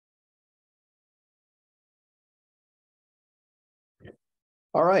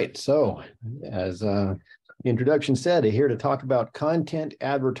All right, so as the introduction said, I'm here to talk about content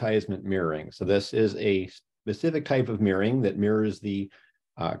advertisement mirroring. So this is a specific type of mirroring that mirrors the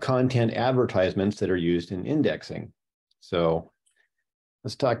content advertisements that are used in indexing. So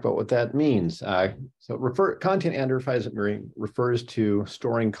let's talk about what that means. Content advertisement mirroring refers to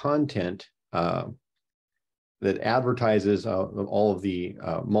storing content that advertises all of the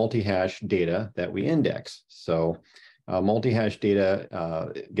multi-hash data that we index. So multi-hash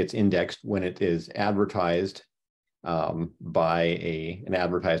data gets indexed when it is advertised by an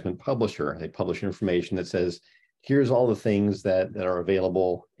advertisement publisher. They publish information that says, here's all the things that are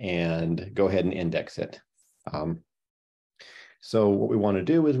available, and go ahead and index it. So what we want to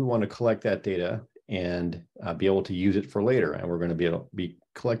do is we want to collect that data and be able to use it for later. And we're going to be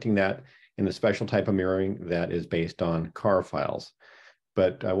collecting that in a special type of mirroring that is based on car files.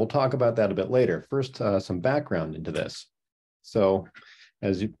 But we'll talk about that a bit later. First, some background into this. So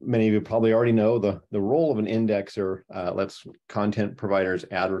as many of you probably already know, the role of an indexer lets content providers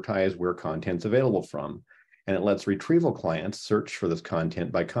advertise where content's available from. And it lets retrieval clients search for this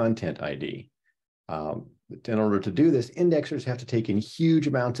content by content ID. In order to do this, indexers have to take in huge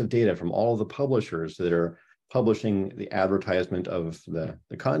amounts of data from all of the publishers that are publishing the advertisement of the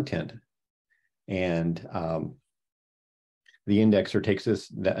content. And the indexer takes this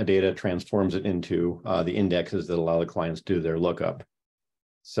data, transforms it into the indexes that allow the clients to do their lookup.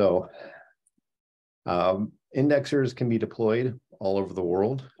 So indexers can be deployed all over the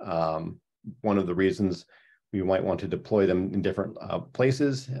world. One of the reasons we might want to deploy them in different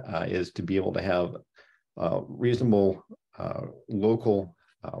places is to be able to have reasonable local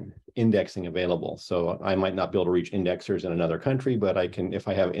indexing available. So I might not be able to reach indexers in another country, but I can, if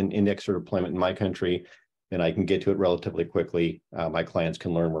I have an indexer deployment in my country, then I can get to it relatively quickly. My clients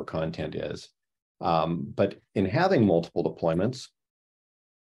can learn where content is. But in having multiple deployments,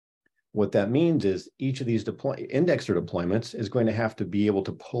 what that means is each of these indexer deployments is going to have to be able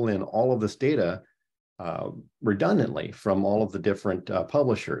to pull in all of this data redundantly from all of the different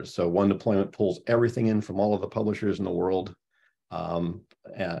publishers. So one deployment pulls everything in from all of the publishers in the world, and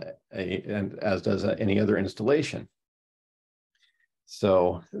as does any other installation.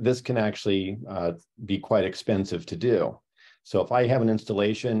 So this can actually be quite expensive to do. So if I have an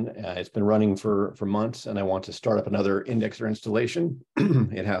installation, it's been running for months, and I want to start up another indexer installation,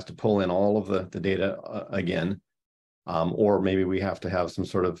 it has to pull in all of the data again. Or maybe we have to have some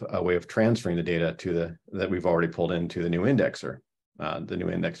sort of a way of transferring the data to that we've already pulled into the new indexer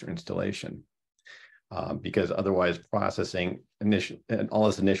installation. Because otherwise processing all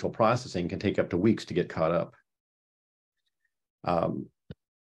this initial processing can take up to weeks to get caught up.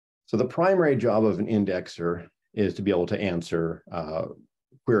 So the primary job of an indexer is to be able to answer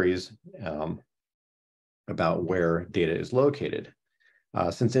queries about where data is located.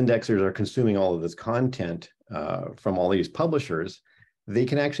 Since indexers are consuming all of this content from all these publishers, they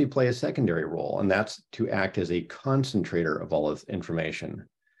can actually play a secondary role, and that's to act as a concentrator of all of this information.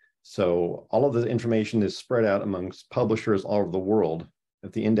 So all of the information is spread out amongst publishers all over the world.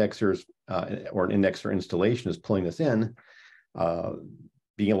 If the indexers or an indexer installation is pulling this in,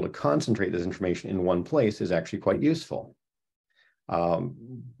 being able to concentrate this information in one place is actually quite useful.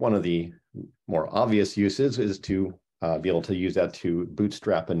 One of the more obvious uses is to be able to use that to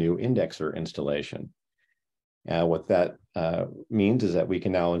bootstrap a new indexer installation. What that means is that we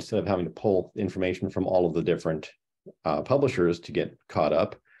can now, instead of having to pull information from all of the different publishers to get caught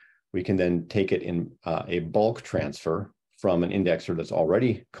up, we can then take it in a bulk transfer from an indexer that's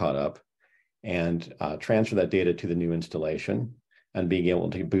already caught up and transfer that data to the new installation and being able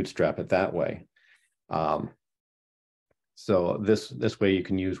to bootstrap it that way. So this way you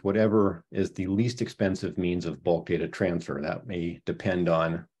can use whatever is the least expensive means of bulk data transfer. That may depend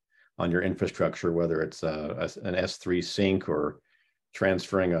on your infrastructure, whether it's an S3 sync or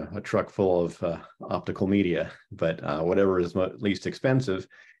transferring a truck full of optical media. But whatever is least expensive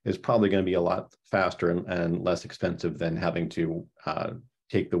is probably going to be a lot faster and less expensive than having to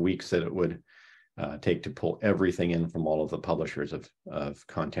take the weeks that it would take to pull everything in from all of the publishers of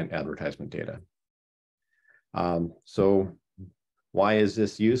content advertisement data. So why is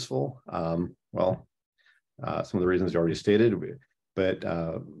this useful? Well, some of the reasons you already stated, but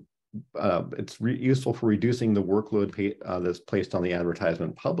it's useful for reducing the workload that's placed on the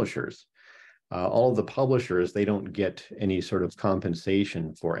advertisement publishers. All of the publishers, they don't get any sort of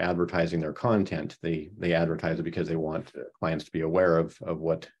compensation for advertising their content. They advertise it because they want clients to be aware of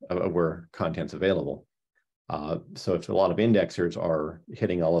where content's available. So if a lot of indexers are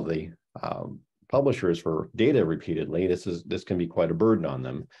hitting all of the publishers for data repeatedly, this can be quite a burden on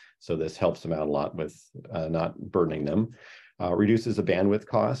them. So this helps them out a lot with not burdening them. Reduces the bandwidth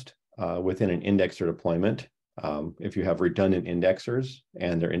cost within an indexer deployment. If you have redundant indexers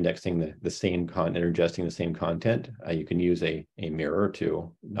and they're indexing the same content, or ingesting the same content, you can use a mirror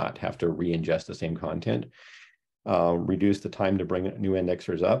to not have to re-ingest the same content. Reduce the time to bring new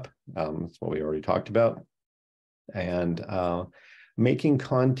indexers up. That's what we already talked about. And making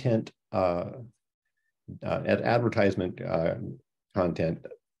content, advertisement content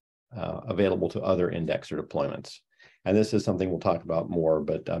available to other indexer deployments. And this is something we'll talk about more,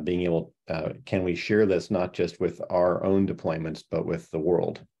 but being able, can we share this not just with our own deployments, but with the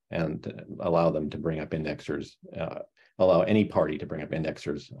world, and allow them to bring up indexers, allow any party to bring up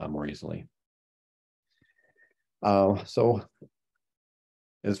indexers more easily. So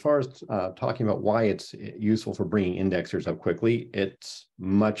as far as talking about why it's useful for bringing indexers up quickly, it's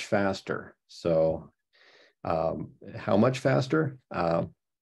much faster. So how much faster?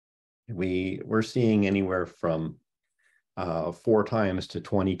 We're seeing anywhere from 4 times to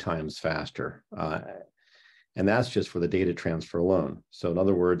 20 times faster. And that's just for the data transfer alone. So in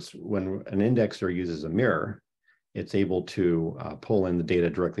other words, when an indexer uses a mirror, it's able to pull in the data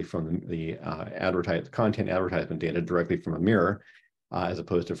directly from the content advertisement data directly from a mirror, as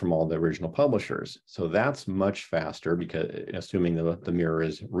opposed to from all the original publishers. So that's much faster, because assuming the mirror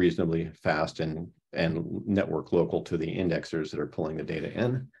is reasonably fast and network local to the indexers that are pulling the data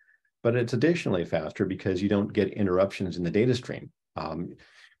in. But it's additionally faster because you don't get interruptions in the data stream.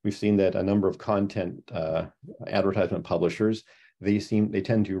 We've seen that a number of content advertisement publishers, they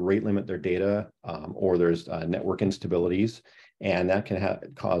tend to rate limit their data, or there's network instabilities, and that can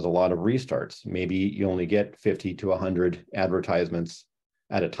cause a lot of restarts. Maybe you only get 50 to 100 advertisements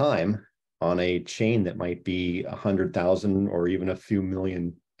at a time on a chain that might be 100,000 or even a few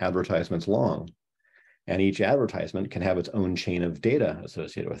million advertisements long. And each advertisement can have its own chain of data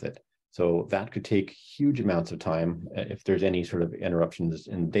associated with it. So that could take huge amounts of time if there's any sort of interruptions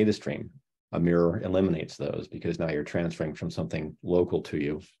in the data stream. A mirror eliminates those, because now you're transferring from something local to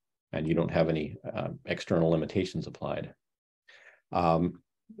you and you don't have any external limitations applied.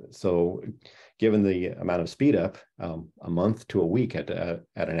 So given the amount of speed up, a month to a week at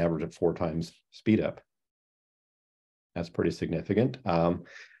an average of 4 times speed up, that's pretty significant. So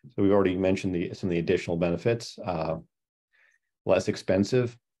we've already mentioned some of the additional benefits. Less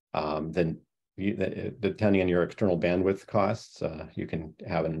expensive. Then depending on your external bandwidth costs, you can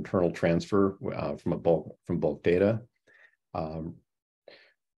have an internal transfer from bulk data.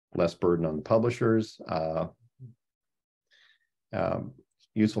 Less burden on the publishers.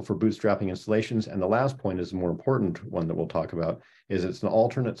 Useful for bootstrapping installations. And the last point is the more important one that we'll talk about, is it's an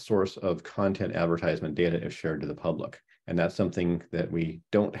alternate source of content advertisement data if shared to the public. And that's something that we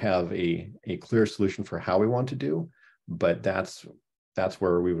don't have a clear solution for how we want to do, but that's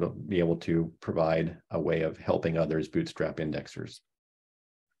where we would be able to provide a way of helping others bootstrap indexers.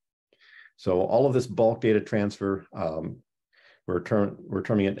 So all of this bulk data transfer, we're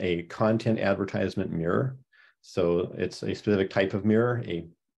terming it a content advertisement mirror. So it's a specific type of mirror,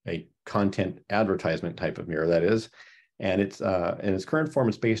 a content advertisement type of mirror, that is. And it's in its current form,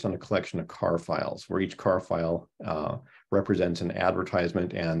 it's based on a collection of car files, where each car file represents an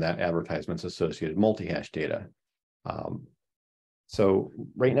advertisement and that advertisement's associated multi-hash data. So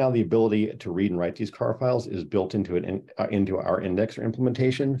right now, the ability to read and write these car files is built into our indexer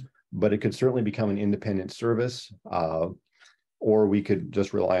implementation, but it could certainly become an independent service, or we could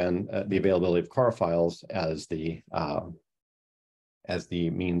just rely on the availability of car files as the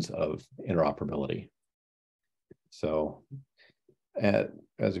means of interoperability. So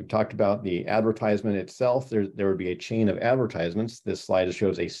as we've talked about the advertisement itself, there would be a chain of advertisements. This slide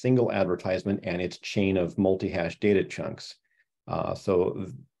shows a single advertisement and its chain of multi-hash data chunks. So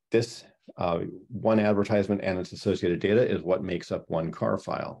this one advertisement and its associated data is what makes up one car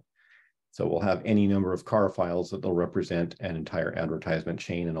file. So we'll have any number of car files that will represent an entire advertisement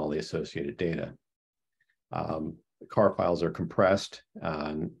chain and all the associated data. The car files are compressed,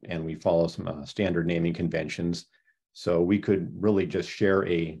 and we follow some standard naming conventions. So we could really just share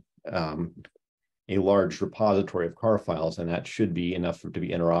a large repository of car files, and that should be enough to be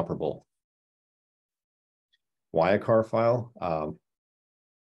interoperable. Why a car file?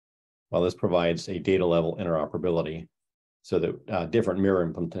 Well, this provides a data level interoperability so that different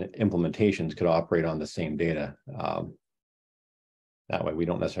mirror implementations could operate on the same data. That way, we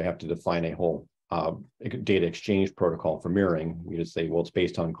don't necessarily have to define a whole data exchange protocol for mirroring. We just say, well, it's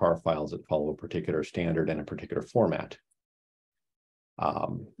based on car files that follow a particular standard and a particular format.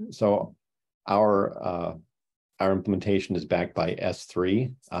 So our implementation is backed by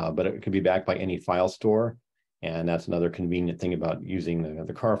S3, but it could be backed by any file store. And that's another convenient thing about using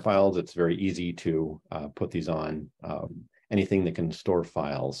the car files. It's very easy to put these on anything that can store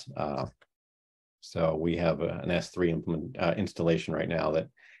files. So we have an S3 installation right now that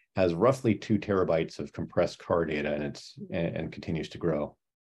has roughly 2 terabytes of compressed car data, and continues to grow.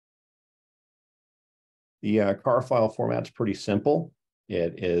 The car file format's pretty simple.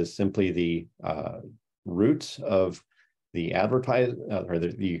 It is simply the roots of the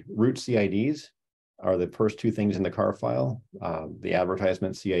the root CIDs are the first 2 things in the car file, the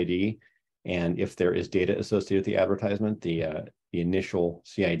advertisement CID, and if there is data associated with the advertisement, the initial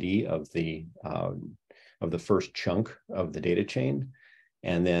CID of the first chunk of the data chain,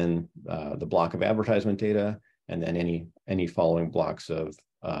 and then the block of advertisement data, and then any following blocks of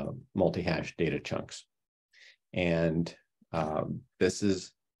multi-hash data chunks. And this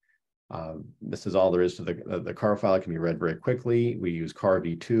is all there is to the car file. It can be read very quickly. We use car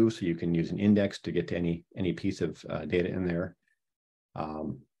v2, so you can use an index to get to any piece of data in there.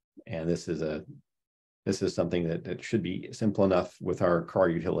 And this is something that should be simple enough with our car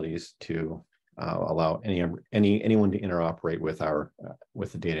utilities to allow anyone to interoperate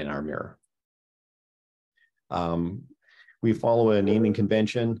with the data in our mirror. We follow a naming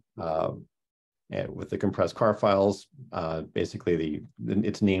convention with the compressed car files. Basically,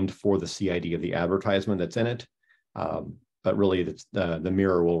 it's named for the CID of the advertisement that's in it. But really, the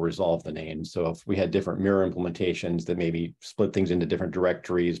mirror will resolve the name. So if we had different mirror implementations that maybe split things into different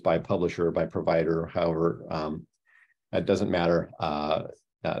directories by publisher, by provider, however, that doesn't matter.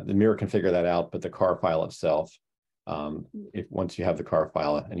 The mirror can figure that out, but the car file itself, once you have the car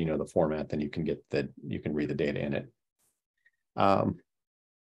file and you know the format, then you can read the data in it.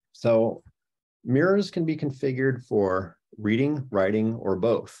 So mirrors can be configured for reading, writing, or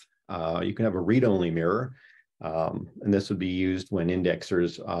both. You can have a read-only mirror. And this would be used when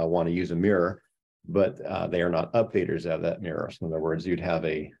indexers want to use a mirror, but they are not updaters of that mirror. So in other words, you'd have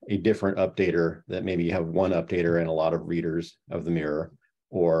a different updater that maybe you have one updater and a lot of readers of the mirror,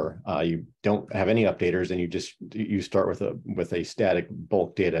 or you don't have any updaters and you start with a static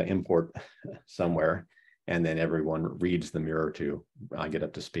bulk data import somewhere, and then everyone reads the mirror to get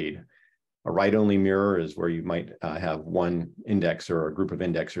up to speed. A write-only mirror is where you might have one indexer or a group of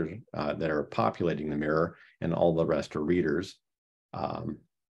indexers that are populating the mirror, and all the rest are readers,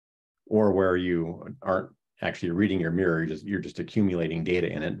 or where you aren't actually reading your mirror, you're just accumulating data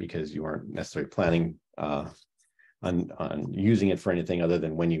in it because you aren't necessarily planning on using it for anything other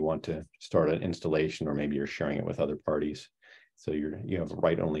than when you want to start an installation, or maybe you're sharing it with other parties. So you have a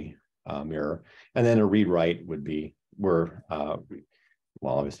write-only mirror, and then a read-write would be where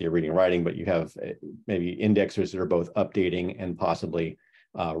well, obviously you're reading and writing, but you have maybe indexers that are both updating and possibly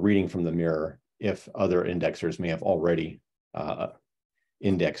reading from the mirror if other indexers may have already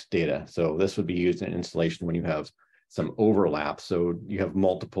indexed data. So this would be used in installation when you have some overlap. So you have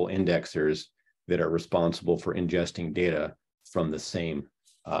multiple indexers that are responsible for ingesting data from the same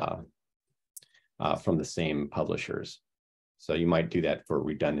publishers. So you might do that for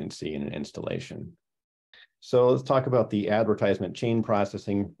redundancy in an installation. So let's talk about the advertisement chain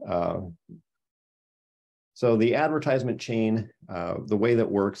processing. So the advertisement chain, the way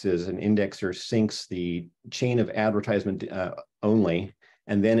that works is an indexer syncs the chain of advertisement only,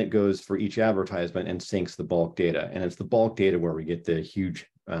 and then it goes for each advertisement and syncs the bulk data. And it's the bulk data where we get the huge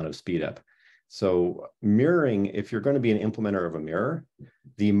amount of speed up. So mirroring, if you're going to be an implementer of a mirror,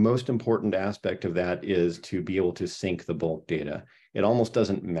 the most important aspect of that is to be able to sync the bulk data. It almost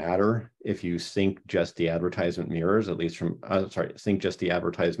doesn't matter if you sync just the advertisement mirrors, at least from, sync just the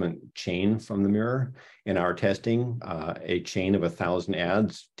advertisement chain from the mirror. In our testing, a chain of 1,000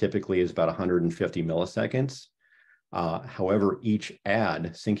 ads typically is about 150 milliseconds. However, each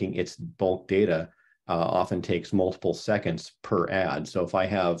ad syncing its bulk data often takes multiple seconds per ad. So if I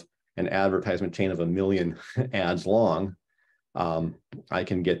have an advertisement chain of 1 million ads long, I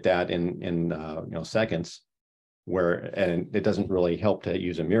can get that in seconds. And it doesn't really help to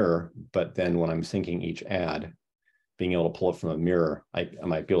use a mirror, but then when I'm syncing each ad, being able to pull it from a mirror, I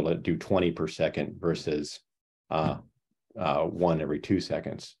might be able to do 20 per second versus 1 every 2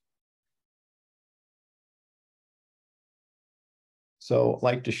 seconds. So I'd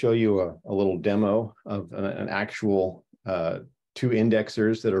like to show you a little demo of an actual 2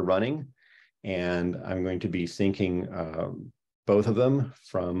 indexers that are running, and I'm going to be syncing both of them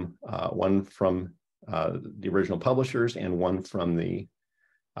from one from the original publishers and one from a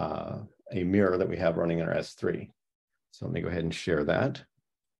mirror that we have running in our S3. So let me go ahead and share that.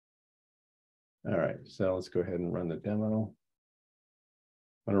 All right, so let's go ahead and run the demo.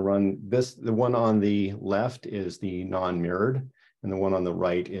 I'm going to run this. The one on the left is the non-mirrored, and the one on the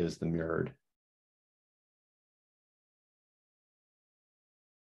right is the mirrored.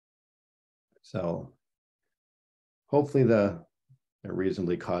 So hopefully they're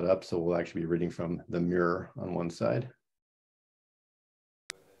reasonably caught up, so we'll actually be reading from the mirror on one side.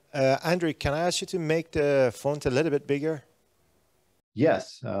 Andrew, can I ask you to make the font a little bit bigger?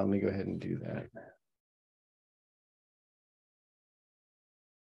 Yes, let me go ahead and do that.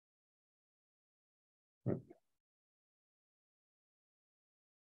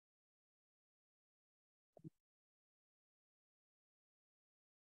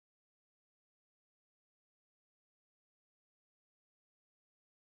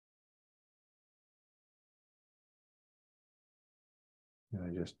 I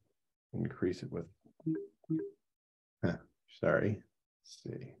just increase it with, sorry, let's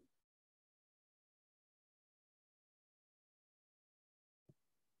see.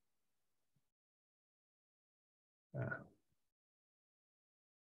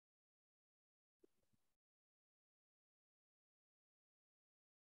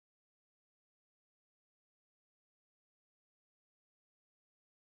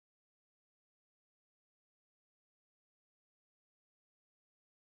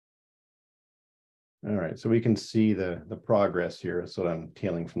 All right, so we can see the progress here. That's what I'm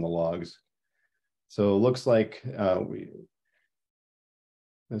tailing from the logs. So it looks like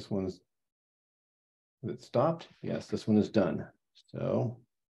this one's, is it stopped? Yes, this one is done. So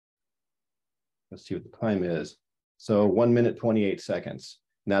let's see what the time is. So 1 minute, 28 seconds.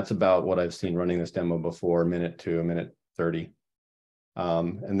 And that's about what I've seen running this demo before, a minute to a minute 30.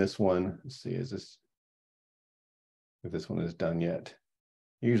 And this one, let's see, is this, if this one is done yet?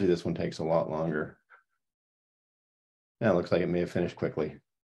 Usually this one takes a lot longer. Yeah, it looks like it may have finished quickly.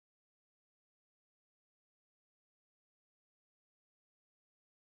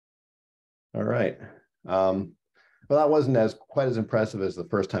 All right. Well, that wasn't quite as impressive as the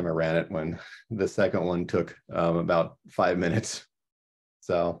first time I ran it, when the second one took about 5 minutes.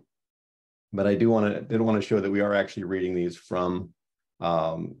 So, but I did want to show that we are actually reading these from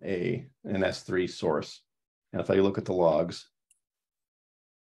an S3 source. And if I look at the logs,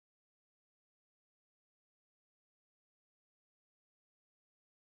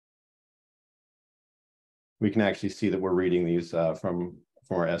 we can actually see that we're reading these from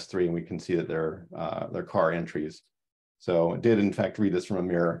our S3, and we can see that they're car entries. So it did in fact read this from a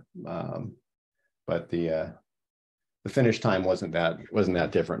mirror, but the finish time wasn't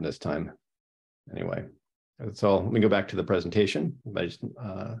that different this time. Anyway, so let me go back to the presentation. At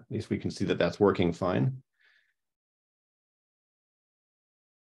least we can see that that's working fine.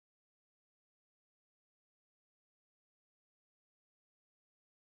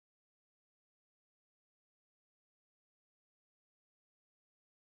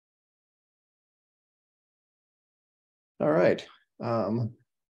 All right. Well,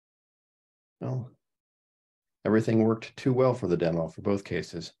 everything worked too well for the demo for both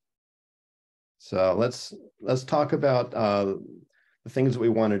cases. So let's talk about the things that we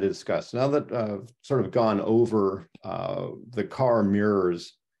wanted to discuss. Now that I've sort of gone over the car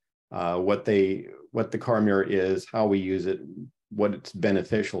mirrors, what the car mirror is, how we use it, what it's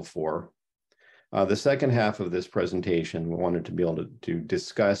beneficial for. The second half of this presentation, we wanted to be able to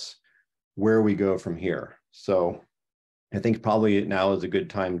discuss where we go from here. So I think probably now is a good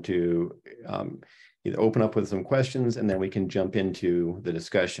time to either open up with some questions, and then we can jump into the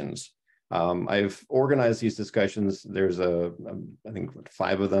discussions. I've organized these discussions. There's I think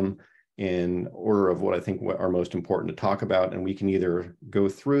 5 of them in order of what I think are most important to talk about, and we can either go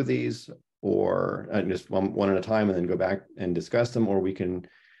through these or just one at a time and then go back and discuss them, or we can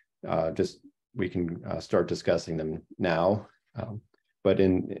start discussing them now. But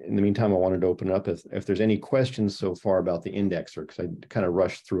in the meantime, I wanted to open it up if there's any questions so far about the indexer, because I kind of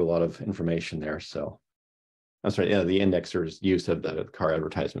rushed through a lot of information there. So I'm sorry, yeah, the indexer's use of the car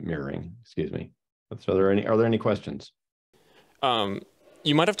advertisement mirroring, excuse me. So are there any questions?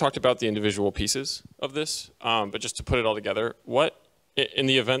 You might have talked about the individual pieces of this, but just to put it all together, in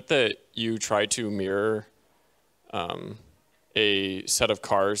the event that you try to mirror a set of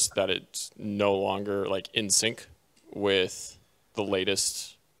cars that it's no longer like in sync with the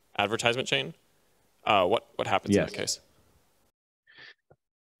latest advertisement chain, what happens in that case?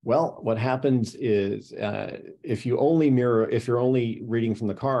 Well, what happens is if you're only reading from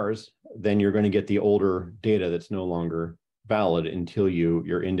the cars, then you're going to get the older data that's no longer valid until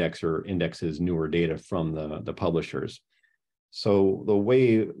your indexer indexes newer data from the publishers. So the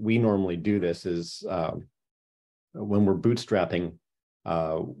way we normally do this is when we're bootstrapping,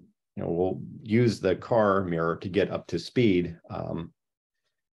 we'll use the car mirror to get up to speed,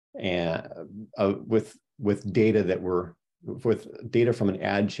 and with data from an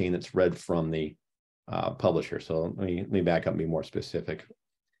ad chain that's read from the publisher. So let me back up and be more specific.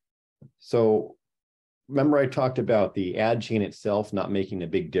 So remember I talked about the ad chain itself not making a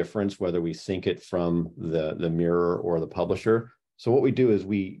big difference whether we sync it from the mirror or the publisher. So what we do is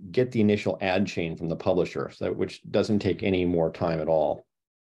we get the initial ad chain from the publisher, which doesn't take any more time at all.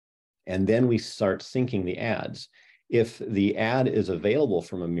 And then we start syncing the ads. If the ad is available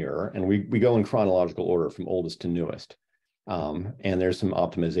from a mirror, and we go in chronological order from oldest to newest, and there's some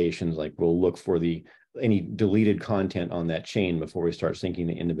optimizations, like we'll look for any deleted content on that chain before we start syncing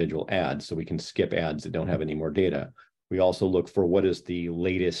the individual ads, so we can skip ads that don't have any more data. We also look for what is the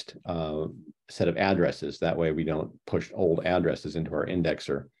latest set of addresses. That way we don't push old addresses into our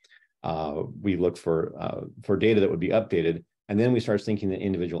indexer. We look for data that would be updated, and then we start syncing the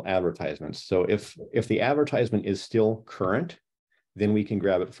individual advertisements. So if the advertisement is still current, then we can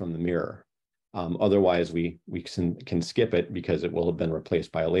grab it from the mirror. Otherwise, we can skip it because it will have been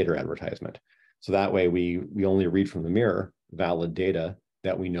replaced by a later advertisement. So that way we only read from the mirror valid data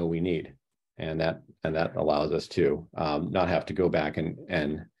that we know we need. And that allows us to not have to go back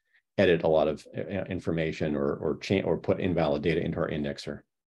and edit a lot of information or put invalid data into our indexer.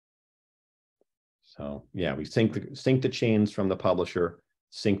 So yeah, we sync the chains from the publisher,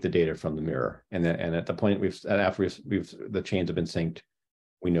 sync the data from the mirror, and at the point after the chains have been synced,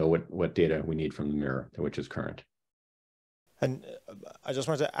 we know what data we need from the mirror, which is current. And I just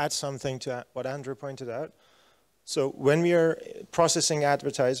wanted to add something to what Andrew pointed out. So when we are processing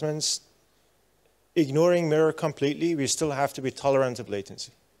advertisements, ignoring mirror completely, we still have to be tolerant of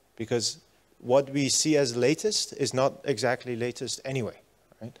latency, because what we see as latest is not exactly latest anyway,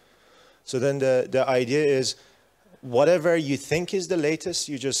 right? So then the idea is whatever you think is the latest,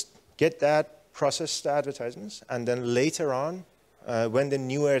 you just get that, process the advertisements, and then later on, when the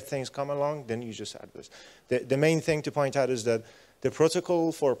newer things come along, then you just add this. The main thing to point out is that the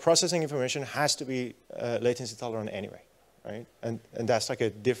protocol for processing information has to be latency tolerant anyway, right? And that's like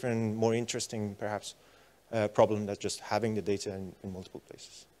a different, more interesting, perhaps, problem than just having the data in multiple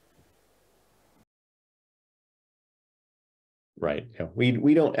places. Right. Yeah.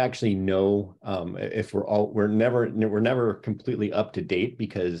 We don't actually know if we're never completely up to date,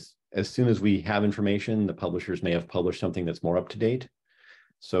 because as soon as we have information, the publishers may have published something that's more up to date.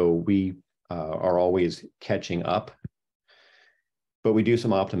 So we are always catching up. But we do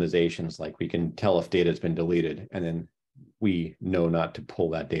some optimizations, like we can tell if data has been deleted, and then we know not to pull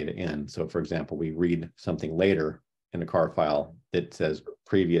that data in. So for example, we read something later in a car file that says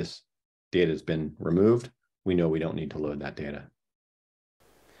previous data has been removed. We know we don't need to load that data.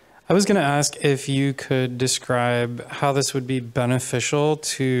 I was going to ask if you could describe how this would be beneficial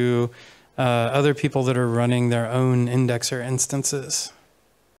to other people that are running their own indexer instances.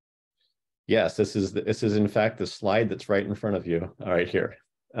 Yes, this is in fact the slide that's right in front of you, right here.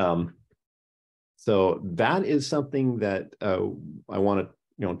 So that is something that I want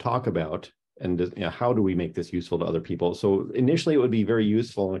to talk about, and how do we make this useful to other people? So initially, it would be very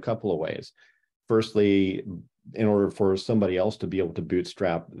useful in a couple of ways. Firstly, in order for somebody else to be able to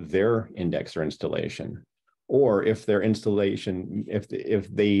bootstrap their indexer installation, or if their installation, if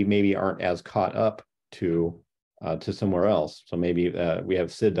they maybe aren't as caught up to somewhere else. So maybe we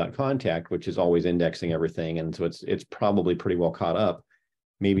have sid.contact, which is always indexing everything, and so it's probably pretty well caught up.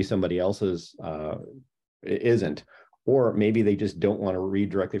 Maybe somebody else's isn't, or maybe they just don't want to read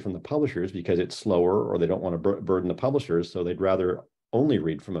directly from the publishers because it's slower, or they don't want to burden the publishers, so they'd rather only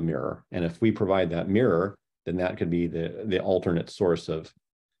read from a mirror. And if we provide that mirror, then that could be the alternate source of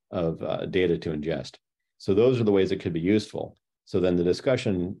data to ingest. So those are the ways it could be useful. So then the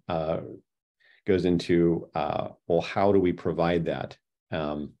discussion goes into, well, how do we provide that?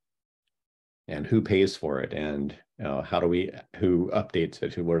 And who pays for it? And who updates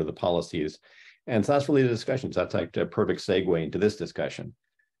it? What are the policies? And so that's really the discussion. So that's like a perfect segue into this discussion.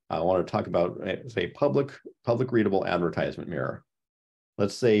 I want to talk about, say, public readable advertisement mirror.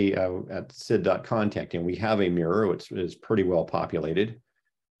 Let's say at sid.contact, and we have a mirror which is pretty well populated.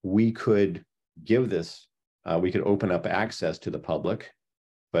 We could give this, we could open up access to the public,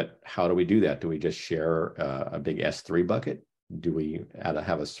 but how do we do that? Do we just share a big S3 bucket? Do we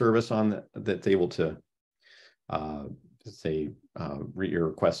have a service on that's able to, say,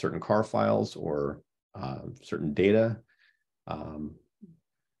 request certain car files or certain data?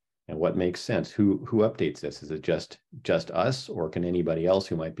 And what makes sense? Who updates this? Is it just us, or can anybody else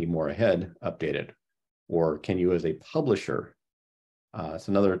who might be more ahead update it? Or can you, as a publisher, it's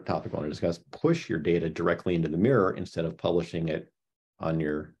another topic I want to discuss, push your data directly into the mirror instead of publishing it on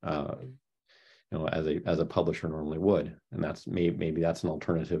your, as a publisher normally would? And that's maybe that's an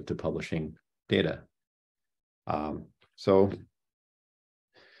alternative to publishing data. So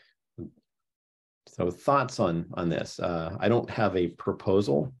thoughts on this. I don't have a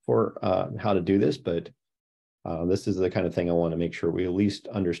proposal for how to do this, but This is the kind of thing I want to make sure we at least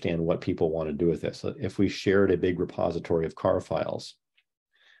understand what people want to do with this. So if we shared a big repository of car files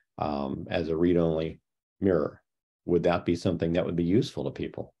as a read-only mirror, would that be something that would be useful to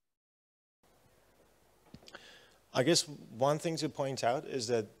people? I guess one thing to point out is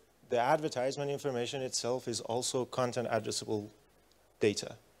that the advertisement information itself is also content addressable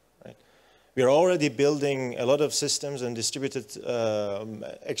data, right? We are already building a lot of systems and distributed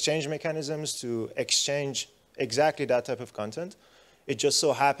exchange mechanisms to exchange exactly that type of content. It just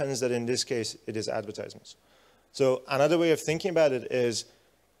so happens that in this case, it is advertisements. So another way of thinking about it is,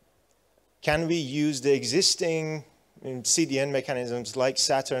 can we use the existing CDN mechanisms like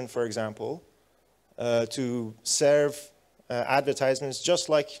Saturn, for example, to serve advertisements just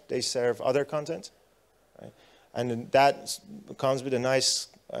like they serve other content, right? And that comes with a nice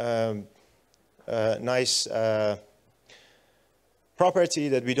property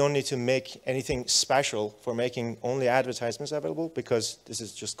that we don't need to make anything special for making only advertisements available, because this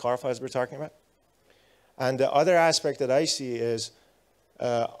is just car files we're talking about. And the other aspect that I see is,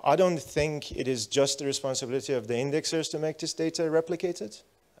 I don't think it is just the responsibility of the indexers to make this data replicated.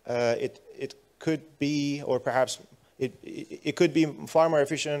 It could be, or perhaps it could be far more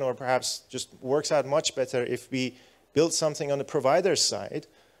efficient, or perhaps just works out much better if we build something on the provider side,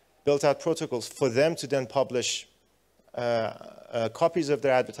 built out protocols for them to then publish copies of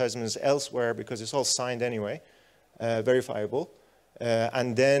their advertisements elsewhere, because it's all signed anyway, verifiable,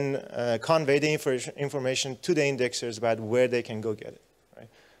 and then convey the information to the indexers about where they can go get it, right?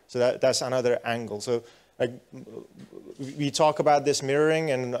 So that's another angle. So we talk about this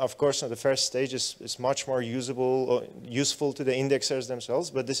mirroring, and of course, the first stage is much more useful to the indexers themselves,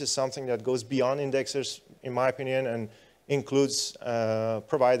 but this is something that goes beyond indexers, in my opinion, and includes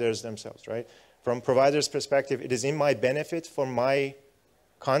providers themselves, right? From providers' perspective, it is in my benefit for my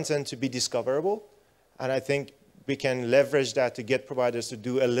content to be discoverable, and I think we can leverage that to get providers to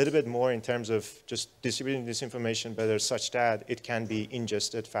do a little bit more in terms of just distributing this information better, such that it can be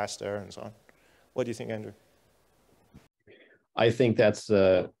ingested faster and so on. What do you think, Andrew? I think that's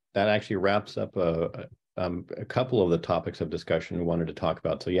that actually wraps up a couple of the topics of discussion we wanted to talk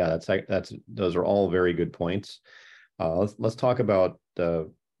about. So yeah, those are all very good points. Let's talk about a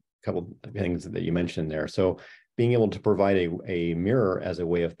couple of things that you mentioned there. So being able to provide a mirror as a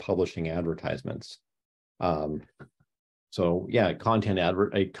way of publishing advertisements. So yeah, a content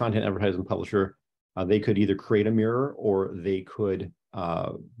advertisement publisher, they could either create a mirror, or they could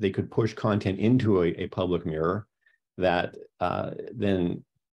push content into a public mirror that then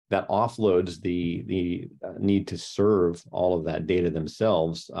that offloads the need to serve all of that data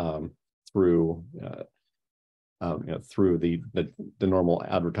themselves through through the normal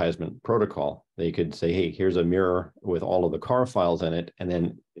advertisement protocol. They could say, hey, here's a mirror with all of the car files in it, and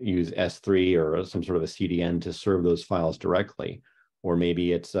then use S3 or some sort of a CDN to serve those files directly. Or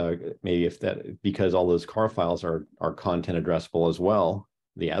maybe it's because all those car files are content addressable as well,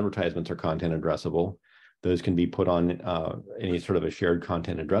 the advertisements are content addressable, those can be put on any sort of a shared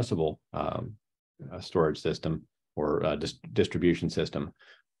content addressable storage system or distribution system.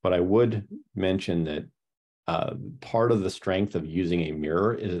 But I would mention that part of the strength of using a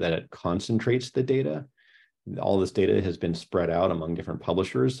mirror is that it concentrates the data. All this data has been spread out among different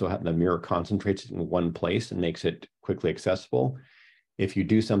publishers, so the mirror concentrates it in one place and makes it quickly accessible. If you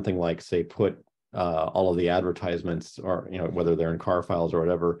do something like, say, put all of the advertisements, or whether they're in car files or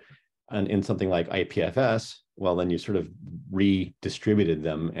whatever, and in something like IPFS, well, then you sort of redistributed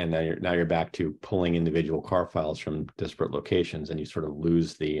them, and now you're back to pulling individual car files from disparate locations, and you sort of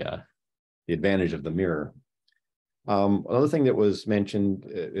lose the advantage of the mirror. Another thing that was mentioned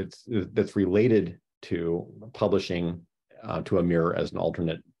that's related to publishing to a mirror as an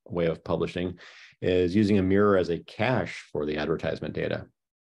alternate way of publishing is using a mirror as a cache for the advertisement data.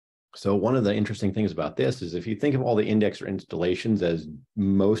 So one of the interesting things about this is, if you think of all the indexer installations, as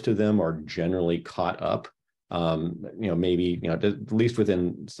most of them are generally caught up, maybe at least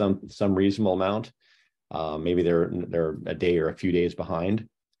within some reasonable amount. Maybe they're a day or a few days behind,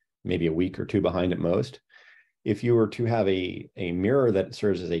 maybe a week or two behind at most. If you were to have a mirror that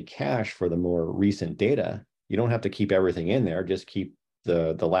serves as a cache for the more recent data, you don't have to keep everything in there. Just keep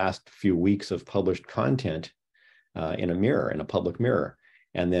the last few weeks of published content in a public mirror.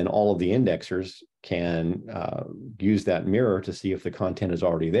 And then all of the indexers can use that mirror to see if the content is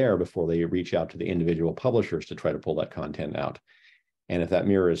already there before they reach out to the individual publishers to try to pull that content out. And if that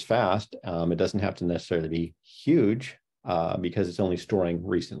mirror is fast, it doesn't have to necessarily be huge because it's only storing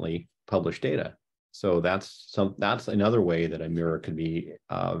recently published data. So that's another way that a mirror could be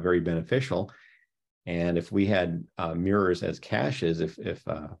very beneficial. And if we had mirrors as caches, if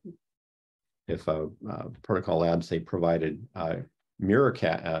if a protocol ad, say, provided content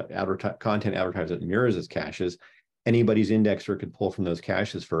advertised that mirrors its caches, anybody's indexer could pull from those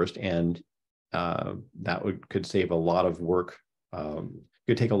caches first, and that could save a lot of work.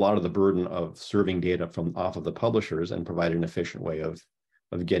 Could take a lot of the burden of serving data from off of the publishers and provide an efficient way of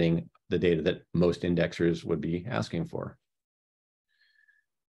getting the data that most indexers would be asking for.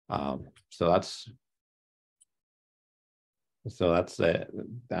 So that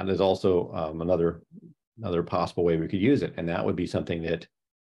is also another possible way we could use it, and that would be something that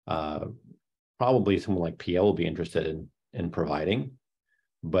probably someone like PL will be interested in providing,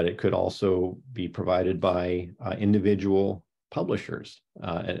 but it could also be provided by individual publishers.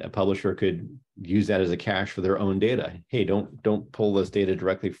 A publisher could use that as a cache for their own data. Hey, don't pull this data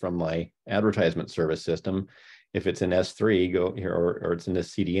directly from my advertisement service system. If it's in S3, go here, or it's in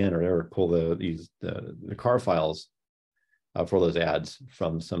this CDN or whatever, pull the car files for those ads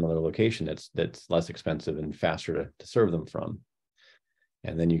from some other location that's less expensive and faster to serve them from.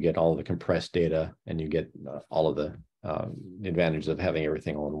 And then you get all of the compressed data, and you get all of the advantages of having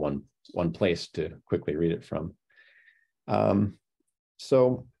everything all in one place to quickly read it from.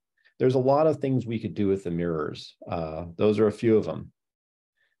 So there's a lot of things we could do with the mirrors. Those are a few of them.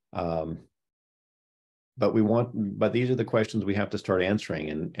 But these are the questions we have to start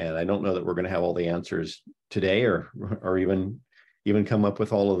answering, and I don't know that we're going to have all the answers today, or even come up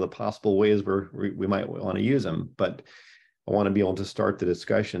with all of the possible ways we might want to use them. But I want to be able to start the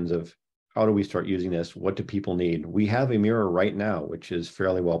discussions of how do we start using this? What do people need? We have a mirror right now, which is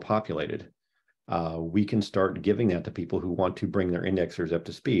fairly well populated. We can start giving that to people who want to bring their indexers up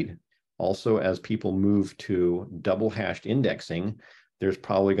to speed. Also, as people move to double hashed indexing, there's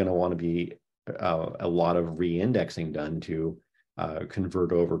probably going to want to be a lot of re-indexing done to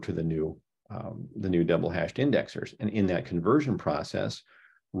convert over to the new double hashed indexers. And in that conversion process,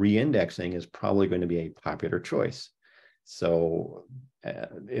 re-indexing is probably going to be a popular choice. So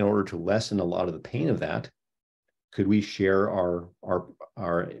in order to lessen a lot of the pain of that, could we share our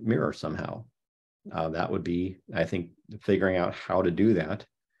mirror somehow? That would be, I think, figuring out how to do that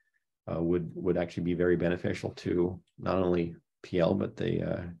would actually be very beneficial to not only PL, but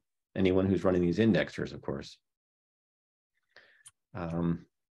anyone who's running these indexers, of course.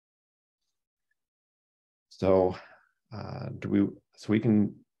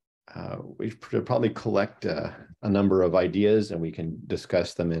 We should probably collect a number of ideas, and we can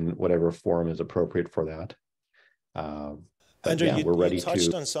discuss them in whatever forum is appropriate for that. Andrew, yeah, you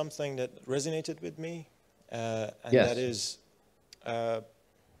touched on something that resonated with me, and yes. That is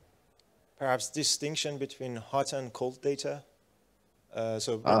perhaps distinction between hot and cold data.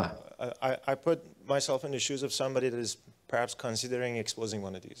 I put myself in the shoes of somebody that is perhaps considering exposing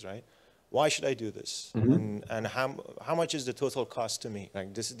one of these, right? Why should I do this? Mm-hmm. And how much is the total cost to me?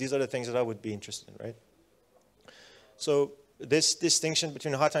 Like these are the things that I would be interested in, right? So this distinction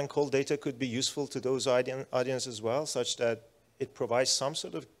between hot and cold data could be useful to those audience as well, such that it provides some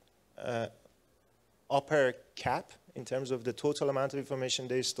sort of upper cap in terms of the total amount of information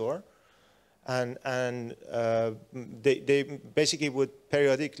they store. And they basically would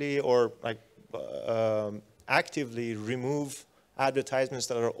periodically or actively remove advertisements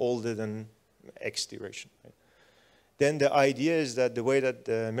that are older than X duration. Right? Then the idea is that the way that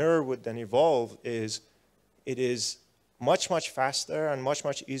the mirror would then evolve is it is much faster and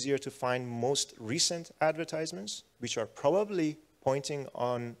much easier to find most recent advertisements, which are probably pointing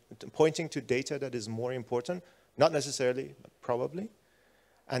to data that is more important, not necessarily, but probably.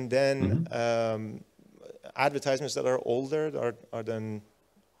 And then advertisements that are older are then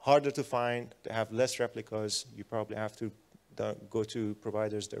harder to find. They have less replicas. You probably have to go to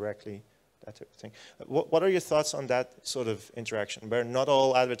providers directly, that type of thing. What are your thoughts on that sort of interaction, where not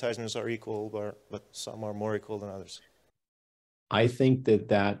all advertisements are equal, but some are more equal than others? I think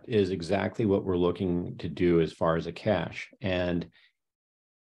that is exactly what we're looking to do as far as a cache. And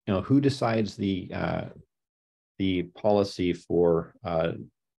who decides the policy for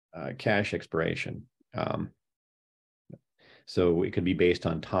cache expiration? So it could be based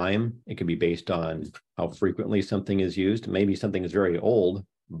on time. It could be based on how frequently something is used. Maybe something is very old,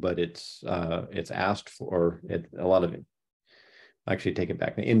 but it's asked for. A lot of it. Actually, take it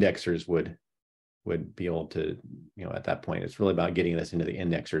back. The indexers would be able to, at that point, it's really about getting this into the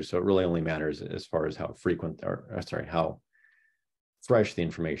indexers. So it really only matters as far as how frequent, how fresh the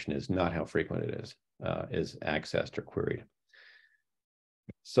information is, not how frequent it is accessed or queried.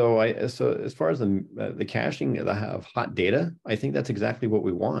 So as far as the caching of hot data, I think that's exactly what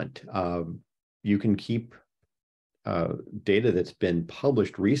we want. You can keep data that's been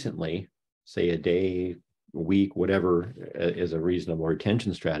published recently, say a day, a week, whatever is a reasonable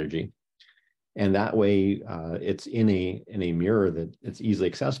retention strategy. And that way, it's in a mirror that it's easily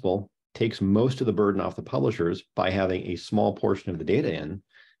accessible, takes most of the burden off the publishers by having a small portion of the data in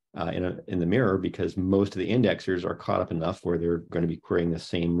the mirror, because most of the indexers are caught up enough where they're going to be querying the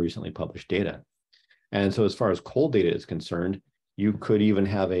same recently published data. And so as far as cold data is concerned, you could even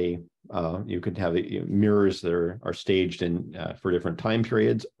have mirrors that are staged in for different time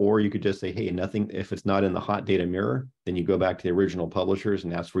periods, or you could just say, hey, nothing, if it's not in the hot data mirror, then you go back to the original publishers,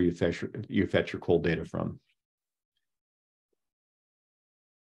 and that's where you fetch your cold data from.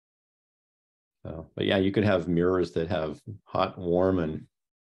 So, but yeah, you could have mirrors that have hot, warm, and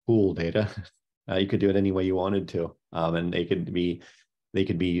cool data. You could do it any way you wanted to, and they could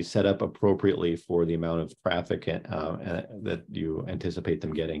be set up appropriately for the amount of traffic that you anticipate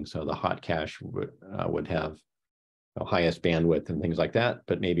them getting. So the hot cache would have the highest bandwidth and things like that,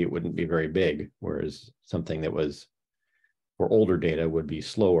 but maybe it wouldn't be very big, whereas something that was for older data would be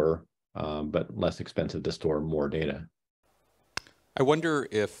slower, but less expensive to store more data. I wonder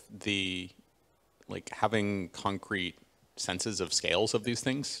if having concrete senses of scales of these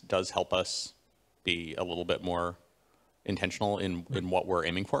things does help us be a little bit more intentional in what we're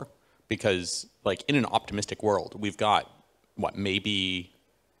aiming for. Because like in an optimistic world, we've got what, maybe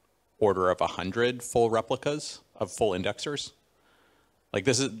order of 100 full replicas of full indexers. Like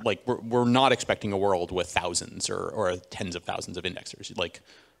this is like, we're not expecting a world with thousands or tens of thousands of indexers. Like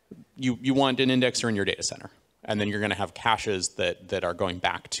you want an indexer in your data center, and then you're going to have caches that are going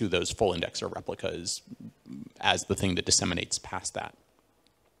back to those full indexer replicas as the thing that disseminates past that.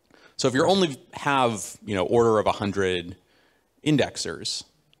 So if you only have, order of 100 indexers,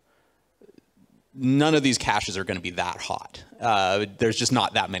 none of these caches are going to be that hot. There's just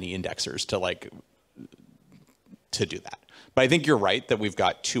not that many indexers to do that. But I think you're right that we've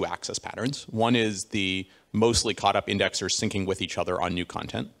got two access patterns. One is the mostly caught up indexers syncing with each other on new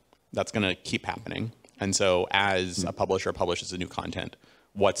content. That's going to keep happening. And so as a publisher publishes a new content,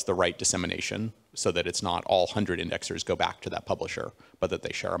 what's the right dissemination so that it's not all 100 indexers go back to that publisher, but that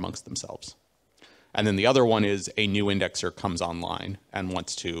they share amongst themselves. And then the other one is a new indexer comes online and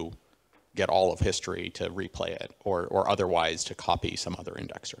wants to get all of history to replay it or otherwise to copy some other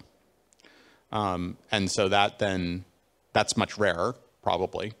indexer. And so that's much rarer,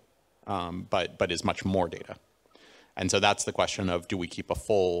 probably, but is much more data. And so that's the question of, do we keep a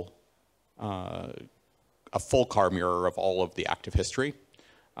full car mirror of all of the active history?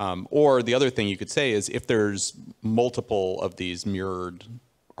 Or the other thing you could say is, if there's multiple of these mirrored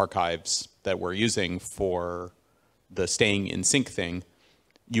archives that we're using for the staying in sync thing,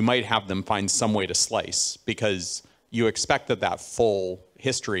 you might have them find some way to slice, because you expect that full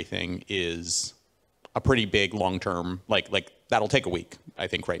history thing is a pretty big long-term, like that'll take a week, I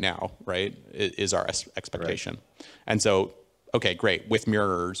think right now, right, is our expectation. Right. And so, okay, great. With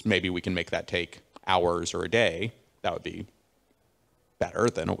mirrors, maybe we can make that take hours or a day. That would be better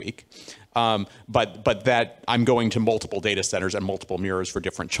than a week. But that I'm going to multiple data centers and multiple mirrors for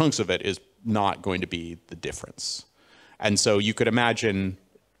different chunks of it is not going to be the difference. And so you could imagine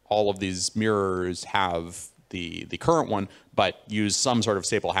all of these mirrors have the current one, but use some sort of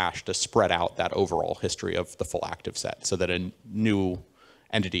stable hash to spread out that overall history of the full active set, so that a new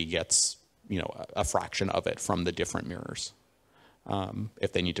entity gets a fraction of it from the different mirrors,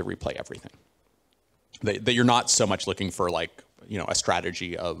 if they need to replay everything. That you're not so much looking for a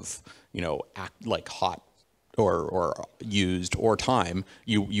strategy of hot or used or time.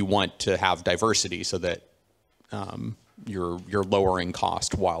 You want to have diversity so that you're lowering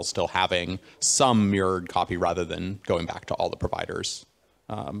cost while still having some mirrored copy, rather than going back to all the providers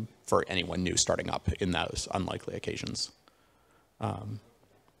for anyone new starting up in those unlikely occasions.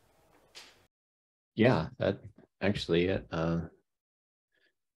 Yeah, that actually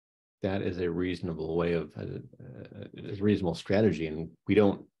that is a reasonable way of a reasonable strategy, and we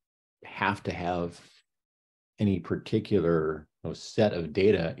don't have to have any particular set of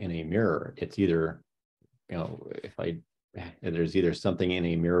data in a mirror. It's either there's either something in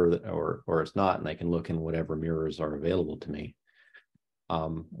a mirror or it's not, and I can look in whatever mirrors are available to me.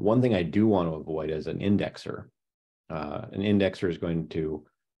 One thing I do want to avoid is an indexer. An indexer is going to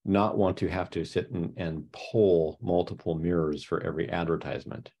not want to have to sit and pull multiple mirrors for every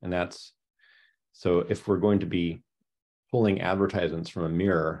advertisement. And that's, so if we're going to be pulling advertisements from a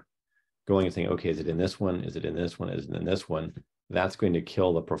mirror, going and saying, okay, is it in this one? Is it in this one? Is it in this one? That's going to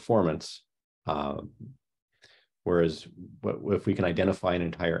kill the performance. Whereas if we can identify an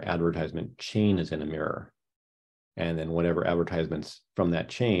entire advertisement chain is in a mirror, and then whatever advertisements from that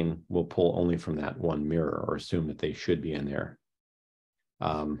chain will pull only from that one mirror, or assume that they should be in there.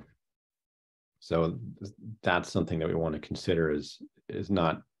 So that's something that we want to consider is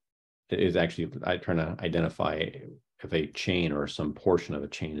not is actually, I try to identify if a chain or some portion of a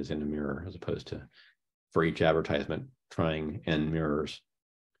chain is in a mirror, as opposed to for each advertisement trying n mirrors.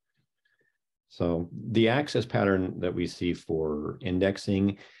 So the access pattern that we see for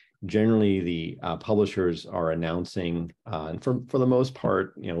indexing, generally the publishers are announcing, and for the most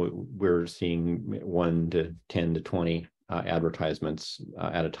part, we're seeing 1 to 10 to 20 advertisements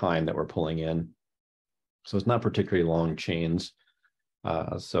at a time that we're pulling in. So it's not particularly long chains.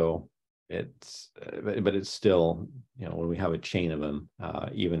 So it's, but it's still, when we have a chain of them,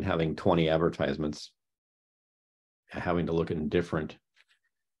 even having 20 advertisements, having to look at different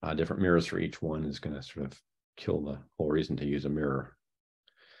mirrors for each one is going to sort of kill the whole reason to use a mirror.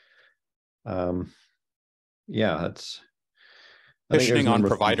 Yeah, that's positioning on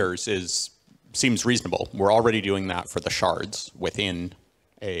providers seems reasonable. We're already doing that for the shards within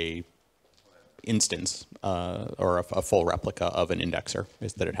a instance or a full replica of an indexer,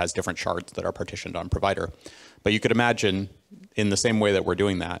 is that it has different shards that are partitioned on provider. But you could imagine, in the same way that we're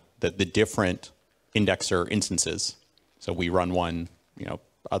doing that the different indexer instances, so we run one,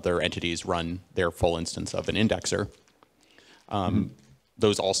 other entities run their full instance of an indexer.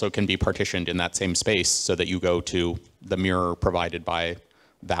 Those also can be partitioned in that same space, so that you go to the mirror provided by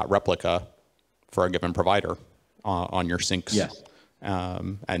that replica for a given provider on your sinks. Yes.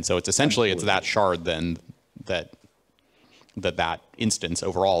 And so it's essentially, it's that shard then that instance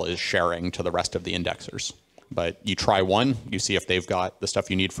overall is sharing to the rest of the indexers. But you try one, you see if they've got the stuff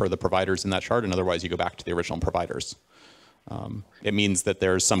you need for the providers in that shard, and otherwise you go back to the original providers. It means that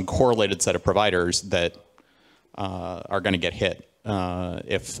there's some correlated set of providers that are going to get hit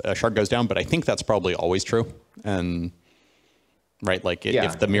if a shard goes down, but I think that's probably always true. And right, like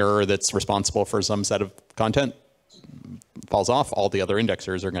if the mirror that's responsible for some set of content falls off, all the other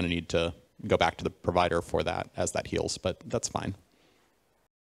indexers are going to need to go back to the provider for that as that heals, but that's fine.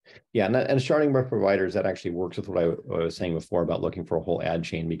 Yeah, and sharding by providers, that actually works with what I was saying before about looking for a whole ad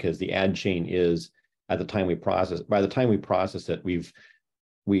chain, because the ad chain is, at the time we process, by the time we process it, we've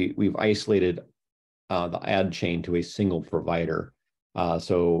isolated the ad chain to a single provider.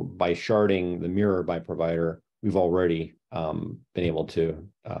 So by sharding the mirror by provider, we've already been able to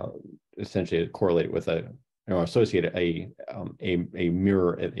essentially correlate it with associate a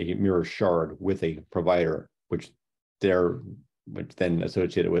mirror shard with a provider, which then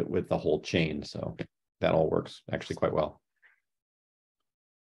associated with the whole chain. So that all works actually quite well.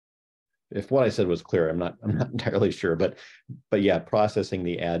 If what I said was clear, I'm not entirely sure, but yeah, processing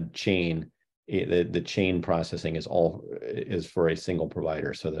the ad chain, the chain processing is for a single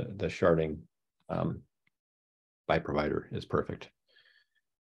provider. So the sharding by provider is perfect.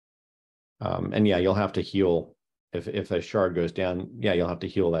 And yeah, you'll have to heal if a shard goes down. Yeah, you'll have to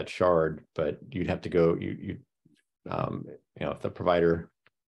heal that shard, but you'd have to go. If the provider,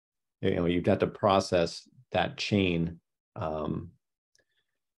 you'd have to process that chain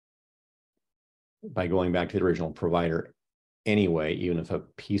by going back to the original provider anyway, even if a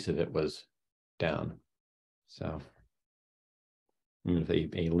piece of it was down. So even if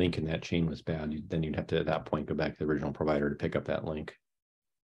a link in that chain was bad, then you'd have to, at that point, go back to the original provider to pick up that link.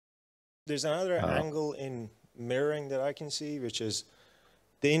 There's another angle in mirroring that I can see, which is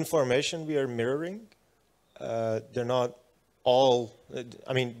the information we are mirroring. They're not all,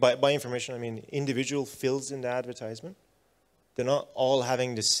 I mean, by information, I mean individual fields in the advertisement. They're not all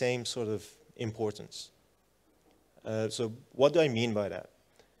having the same sort of importance. So what do I mean by that?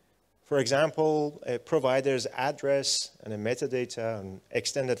 For example, a provider's address and a metadata and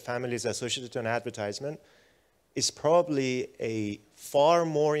extended families associated to an advertisement is probably a far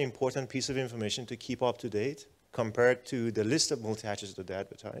more important piece of information to keep up to date compared to the list of multi-hatches that they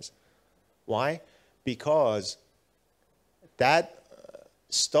advertise. Why? Because that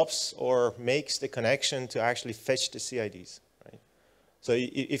stops or makes the connection to actually fetch the CIDs. Right? So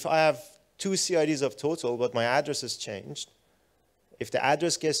if I have 2 CIDs of total, but my address has changed, if the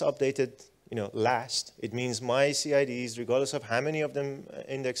address gets updated, last, it means my CIDs, regardless of how many of them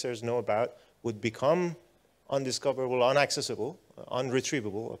indexers know about, would become undiscoverable, unaccessible,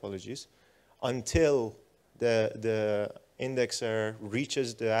 unretrievable, apologies, until the indexer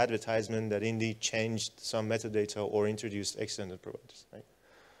reaches the advertisement that indeed changed some metadata or introduced extended providers.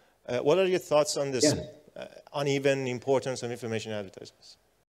 Right? What are your thoughts on this uneven importance of information advertisements?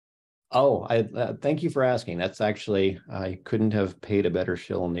 Oh, thank you for asking. That's actually, I couldn't have paid a better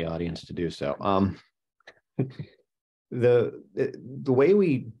shill in the audience to do so. The way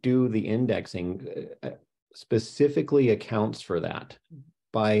we do the indexing specifically accounts for that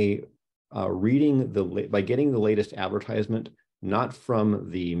by by getting the latest advertisement, not from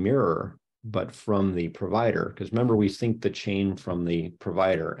the mirror, but from the provider. Because remember, we sync the chain from the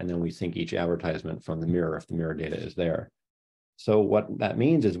provider, and then we sync each advertisement from the mirror if the mirror data is there. So what that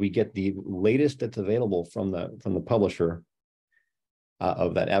means is we get the latest that's available from the publisher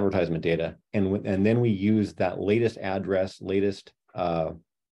of that advertisement data, and then we use that latest address, latest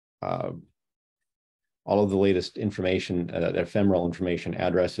all of the latest information, ephemeral information,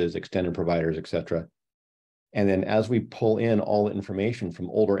 addresses, extended providers, etc. And then as we pull in all the information from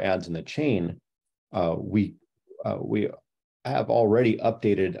older ads in the chain, we have already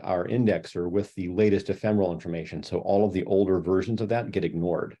updated our indexer with the latest ephemeral information. So all of the older versions of that get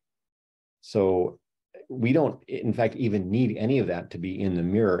ignored. So we don't, in fact, even need any of that to be in the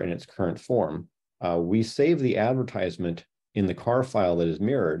mirror in its current form. We save the advertisement in the car file that is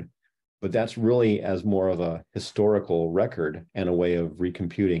mirrored, but that's really as more of a historical record and a way of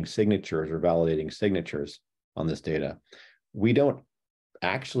recomputing signatures or validating signatures on this data. We don't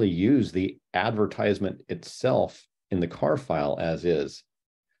actually use the advertisement itself in the car file as is.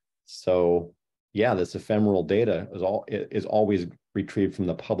 So yeah, this ephemeral data is always retrieved from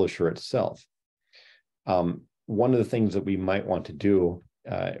the publisher itself. One of the things that we might want to do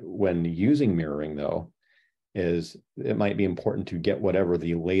when using mirroring, though, is it might be important to get whatever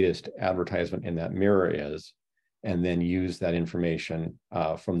the latest advertisement in that mirror is, and then use that information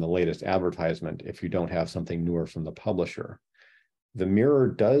from the latest advertisement if you don't have something newer from the publisher. The mirror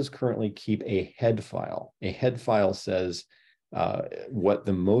does currently keep a head file. A head file says what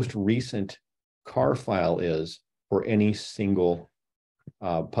the most recent car file is for any single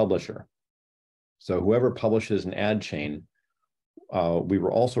publisher. So whoever publishes an ad chain, we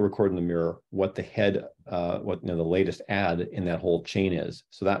were also recording the mirror what the head, the latest ad in that whole chain is.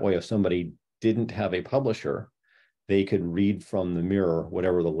 So that way, if somebody didn't have a publisher, they could read from the mirror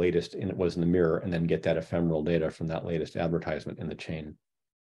whatever the latest was in the mirror, and then get that ephemeral data from that latest advertisement in the chain.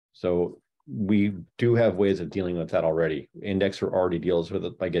 So we do have ways of dealing with that already. Indexer already deals with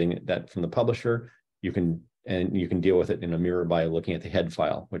it by getting that from the publisher. You can deal with it in a mirror by looking at the head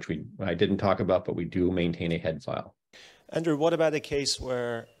file, which I didn't talk about, but we do maintain a head file. Andrew, what about a case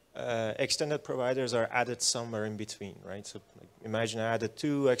where extended providers are added somewhere in between, right? So imagine I added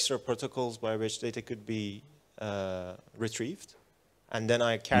 2 extra protocols by which data could be retrieved, and then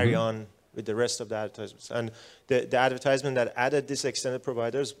I carry on with the rest of the advertisements. And the advertisement that added these extended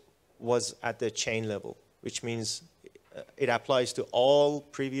providers was at the chain level, which means it applies to all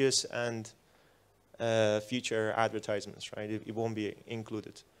previous and future advertisements, right? It won't be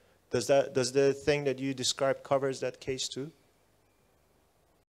included. Does the thing that you described covers that case too?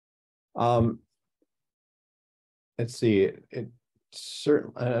 Let's see.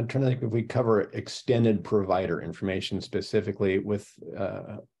 I'm trying to think if we cover extended provider information specifically with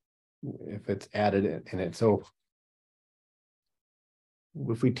if it's added in it. So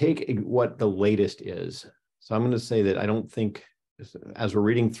if we take what the latest is, so I'm going to say that I don't think, as we're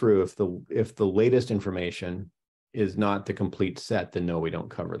reading through, if the latest information is not the complete set, then no, we don't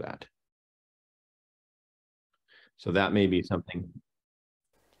cover that. So that may be something.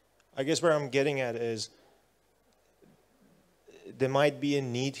 I guess where I'm getting at is there might be a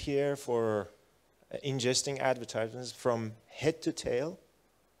need here for ingesting advertisements from head to tail,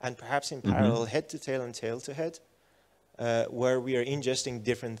 and perhaps in parallel head to tail and tail to head, where we are ingesting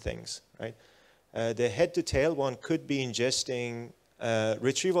different things, right? The head to tail one could be ingesting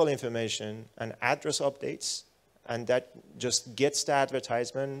retrieval information and address updates, and that just gets the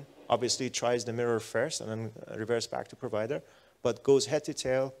advertisement, obviously tries the mirror first and then reverse back to provider, but goes head to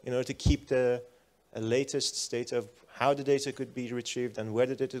tail in order to keep the latest state of how the data could be retrieved and where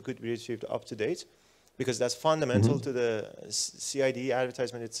the data could be retrieved up to date, because that's fundamental to the CID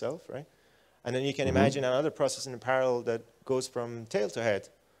advertisement itself, right? And then you can imagine another process in parallel that goes from tail to head,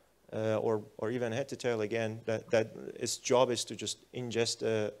 or even head to tail again, that its job is to just ingest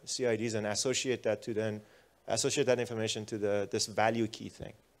the CIDs and associate that information to this value key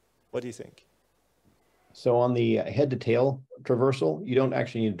thing. What do you think? So on the head to tail traversal, you don't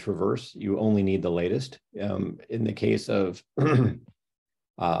actually need to traverse, you only need the latest. In the case of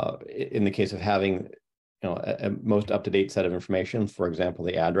having a most up-to-date set of information, for example,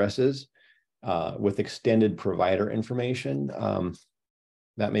 the addresses, with extended provider information,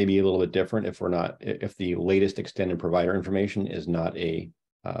 that may be a little bit different if the latest extended provider information is not the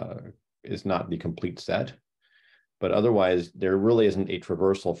complete set. But otherwise, there really isn't a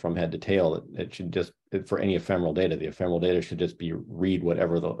traversal from head to tail. It should just, for any ephemeral data, the ephemeral data should just be read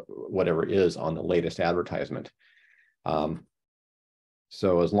whatever is on the latest advertisement.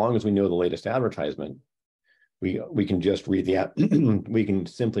 So as long as we know the latest advertisement, we can just read we can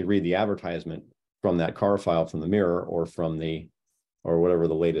simply read the advertisement from that car file from the mirror or from the or whatever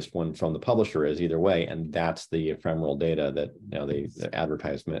the latest one from the publisher is, either way, and that's the ephemeral data that the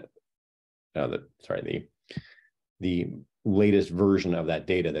advertisement, the latest version of that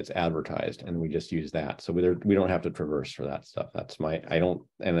data that's advertised, and we just use that. So we don't have to traverse for that stuff. That's I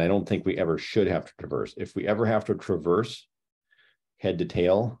don't think we ever should have to traverse. If we ever have to traverse head to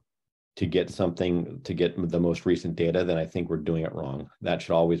tail to get something, to get the most recent data, then I think we're doing it wrong. That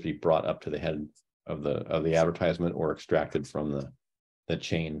should always be brought up to the head of the advertisement or extracted from the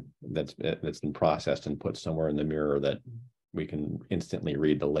chain that's been processed and put somewhere in the mirror that we can instantly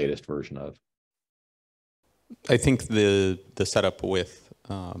read the latest version of. I think the setup with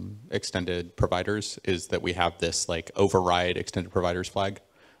extended providers is that we have this like override extended providers flag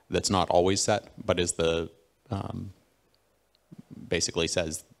that's not always set, but is basically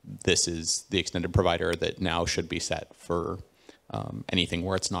says this is the extended provider that now should be set for anything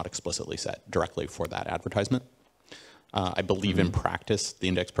where it's not explicitly set directly for that advertisement. I believe in practice, the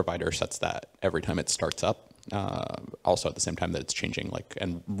index provider sets that every time it starts up. Also at the same time that it's changing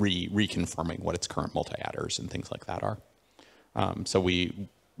and reconfirming what its current multi-adders and things like that are. So we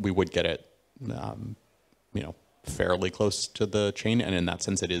would get it, fairly close to the chain. And in that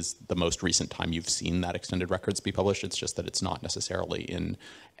sense, it is the most recent time you've seen that extended records be published. It's just that it's not necessarily in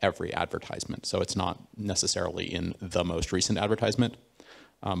every advertisement. So it's not necessarily in the most recent advertisement.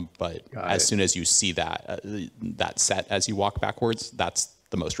 But as soon as you see that set as you walk backwards, that's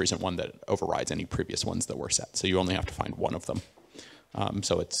the most recent one that overrides any previous ones that were set. So you only have to find one of them.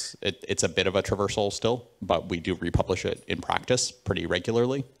 So it's a bit of a traversal still, but we do republish it in practice pretty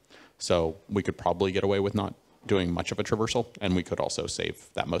regularly. So we could probably get away with not doing much of a traversal, and we could also save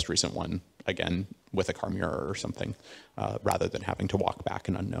that most recent one again with a car mirror or something, rather than having to walk back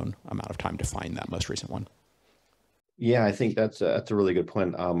an unknown amount of time to find that most recent one. Yeah, I think that's a really good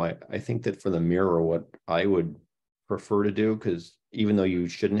point. I think that for the mirror, what I would prefer to do, because even though you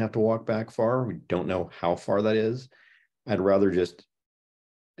shouldn't have to walk back far, we don't know how far that is. I'd rather just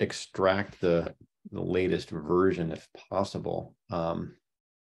extract the latest version if possible.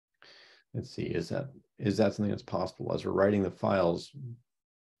 Let's see, is that something that's possible? As we're writing the files,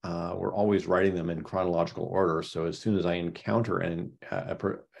 we're always writing them in chronological order. So as soon as I encounter an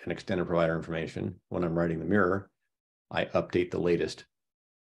extended provider information when I'm writing the mirror, I update the latest.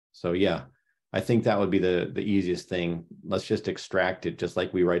 So yeah, I think that would be the easiest thing. Let's just extract it just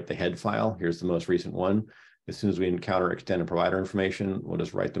like we write the head file. Here's the most recent one. As soon as we encounter extended provider information, we'll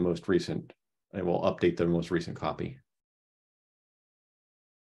just write the most recent, and we'll update the most recent copy.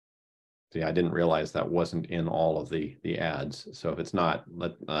 So yeah, I didn't realize that wasn't in all of the ads. So if it's not,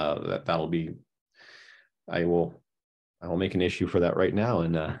 that'll be, I will make an issue for that right now,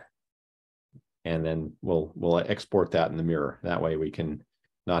 and then we'll export that in the mirror. That way we can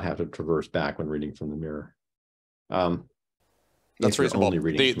not have to traverse back when reading from the mirror. That's reasonable.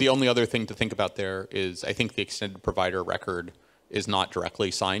 The only other thing to think about there is I think the extended provider record is not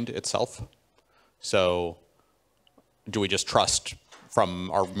directly signed itself. So do we just trust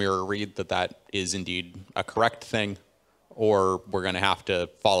from our mirror read that is indeed a correct thing, or we're going to have to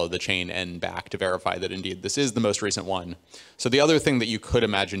follow the chain and back to verify that indeed this is the most recent one? So the other thing that you could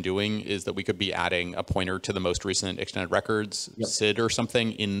imagine doing is that we could be adding a pointer to the most recent extended records SID or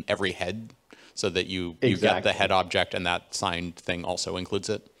something in every head, so that you get the head object and that signed thing also includes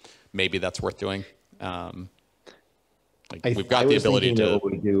it. Maybe that's worth doing. We've got the ability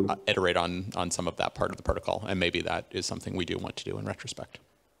to iterate on some of that part of the protocol, and maybe that is something we do want to do in retrospect.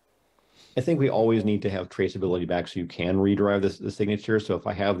 I think we always need to have traceability back so you can rederive the signature. So if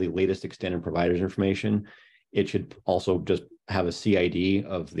I have the latest extended providers information, it should also just have a CID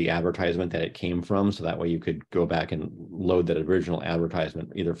of the advertisement that it came from. So that way you could go back and load that original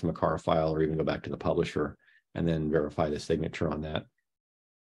advertisement either from a car file or even go back to the publisher and then verify the signature on that.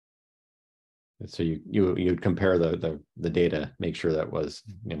 So you compare the data, make sure that was,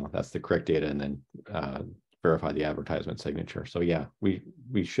 that's the correct data, and then verify the advertisement signature. So yeah, we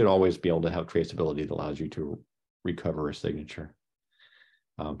should always be able to have traceability that allows you to recover a signature,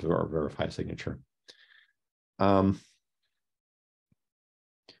 or verify a signature.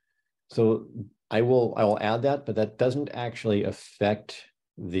 So I will add that, but that doesn't actually affect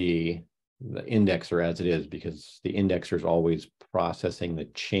the indexer as it is, because the indexer is always processing the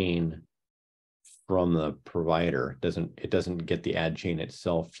chain from the provider. It doesn't get the ad chain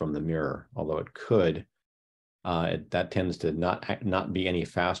itself from the mirror, although it could. That tends to not be any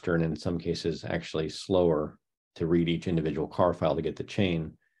faster, and in some cases actually slower to read each individual car file to get the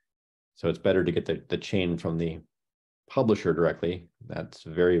chain. So it's better to get the chain from the publisher directly. That's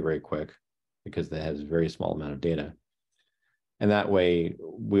very, very quick because that has a very small amount of data. And that way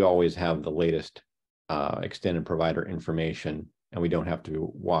we always have the latest extended provider information and we don't have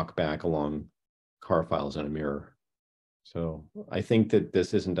to walk back along car files in a mirror. So I think that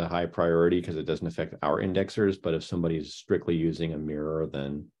this isn't a high priority because it doesn't affect our indexers, but if somebody's strictly using a mirror,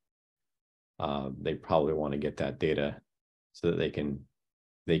 then they probably want to get that data so that they can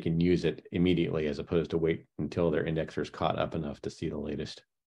use it immediately as opposed to wait until their indexer's caught up enough to see the latest.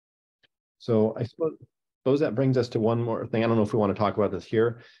 So I suppose that brings us to one more thing. I don't know if we want to talk about this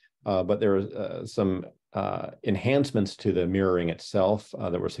here, but there are some enhancements to the mirroring itself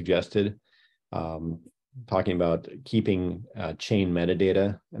that were suggested. Talking about keeping chain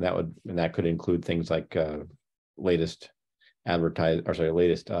metadata, and that could include things like latest addresses,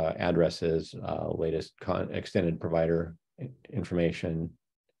 latest extended provider information.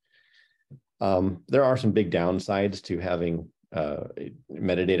 There are some big downsides to having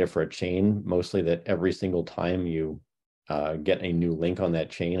metadata for a chain, mostly that every single time you get a new link on that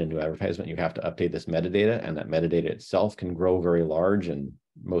chain, a new advertisement, you have to update this metadata, and that metadata itself can grow very large, and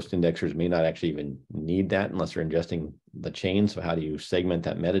most indexers may not actually even need that unless you're ingesting the chain. So how do you segment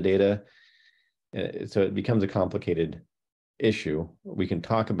that metadata? So it becomes a complicated issue. We can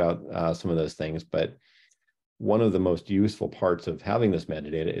talk about some of those things, but one of the most useful parts of having this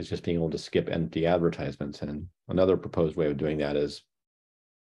metadata is just being able to skip empty advertisements. And another proposed way of doing that is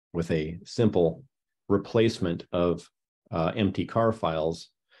with a simple replacement of empty car files.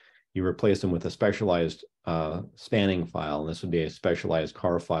 You replace them with a specialized spanning file, and this would be a specialized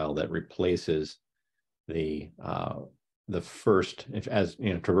car file that replaces the first, as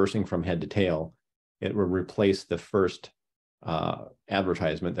you know, traversing from head to tail, it will replace the first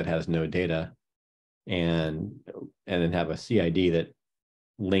advertisement that has no data, and then have a CID that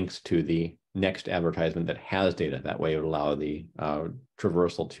links to the next advertisement that has data. That way it would allow the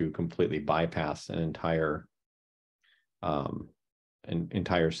traversal to completely bypass an entire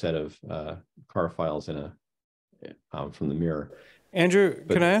set of car files in from the mirror. Andrew,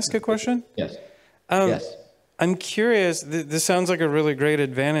 can I ask a question? Yes. Yes. I'm curious, this sounds like a really great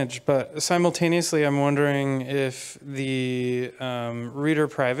advantage, but simultaneously I'm wondering if the reader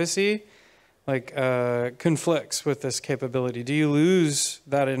privacy conflicts with this capability. Do you lose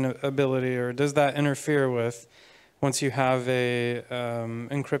that ability, or does that interfere with, once you have a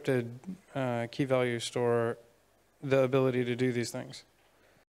encrypted key value store, the ability to do these things?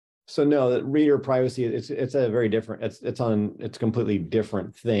 So no, the reader privacy, it's a very different, it's a completely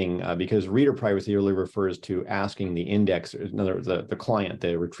different thing because reader privacy really refers to asking the indexer, in other words, the client,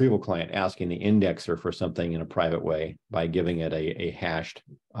 the retrieval client, asking the indexer for something in a private way by giving it a hashed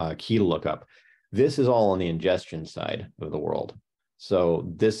key to look up. This is all on the ingestion side of the world. So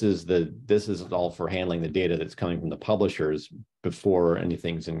this is all for handling the data that's coming from the publishers before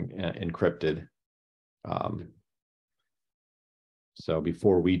anything's encrypted. So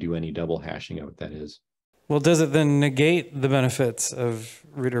before we do any double hashing of what that is. Well, does it then negate the benefits of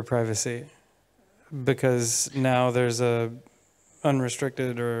reader privacy? Because now there's a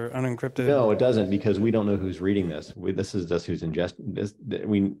unrestricted or unencrypted. No, it doesn't, because we don't know who's reading this. This is just who's ingesting this.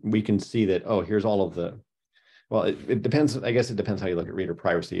 We can see that, oh, here's all of the, well, it depends. I guess it depends how you look at reader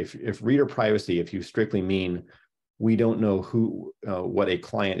privacy. If reader privacy, if you strictly mean we don't know who, what a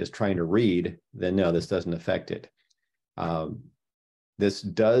client is trying to read, then no, this doesn't affect it. This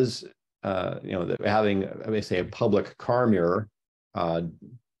does, having, let me say, a public car mirror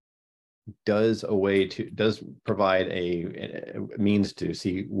does provide a means to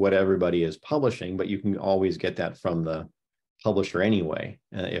see what everybody is publishing, but you can always get that from the publisher anyway,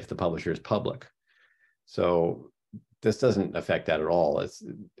 if the publisher is public. So this doesn't affect that at all.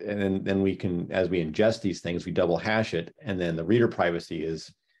 And then we can, as we ingest these things, we double hash it, and then the reader privacy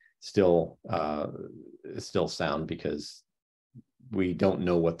is still sound because we don't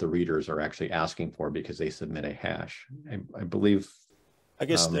know what the readers are actually asking for because they submit a hash. I believe. I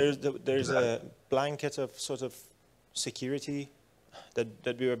guess there's a blanket of sort of security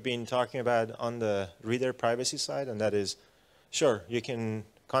that we have been talking about on the reader privacy side, and that is, sure, you can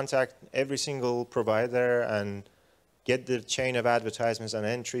contact every single provider and get the chain of advertisements and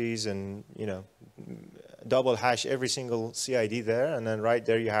entries, and double hash every single CID there, and then right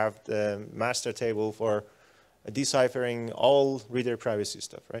there you have the master table for deciphering all reader privacy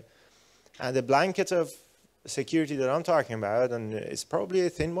stuff, right? And the blanket of security that I'm talking about, and it's probably a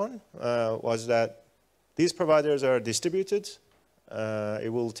thin one, was that these providers are distributed.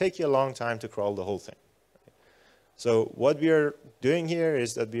 It will take you a long time to crawl the whole thing. So what we are doing here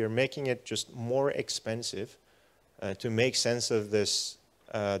is that we are making it just more expensive to make sense of this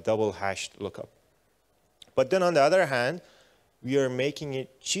double hashed lookup. But then on the other hand, we are making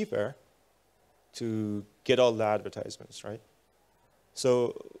it cheaper to get all the advertisements, right?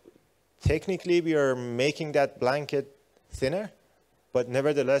 So technically we are making that blanket thinner, but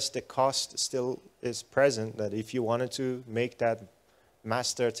nevertheless, the cost still is present that if you wanted to make that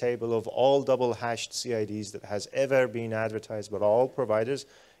master table of all double hashed CIDs that has ever been advertised by all providers,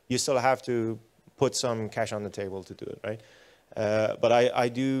 you still have to put some cash on the table to do it, right? But I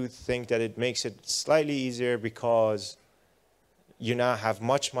do think that it makes it slightly easier because you now have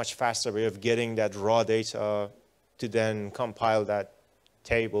much faster way of getting that raw data to then compile that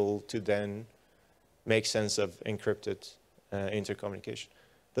table to then make sense of encrypted intercommunication.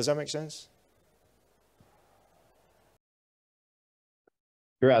 Does that make sense?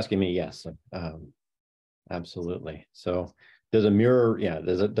 You're asking me, yes, absolutely. So does a mirror,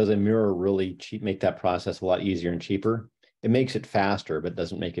 does a mirror really make that process a lot easier and cheaper? It makes it faster, but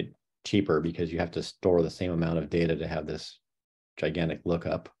doesn't make it cheaper because you have to store the same amount of data to have this gigantic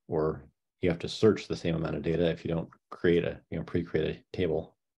lookup, or you have to search the same amount of data if you don't create a, pre-create a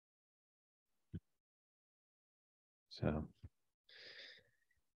table. So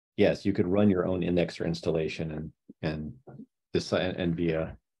yes, you could run your own indexer installation and decide and be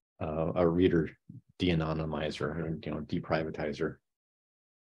a reader de-anonymizer or deprivatizer.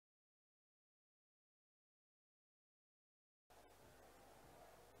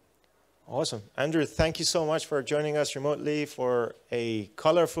 Awesome. Andrew, thank you so much for joining us remotely for a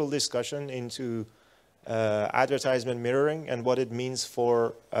colorful discussion into advertisement mirroring and what it means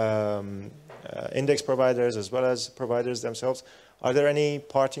for index providers as well as providers themselves. Are there any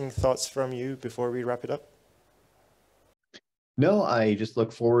parting thoughts from you before we wrap it up? No, I just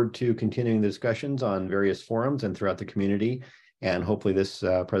look forward to continuing the discussions on various forums and throughout the community. And hopefully this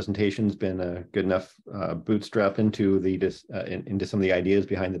presentation's been a good enough bootstrap into into some of the ideas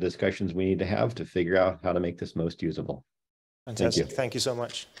behind the discussions we need to have to figure out how to make this most usable. Fantastic. Thank you so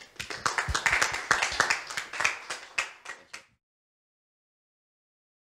much.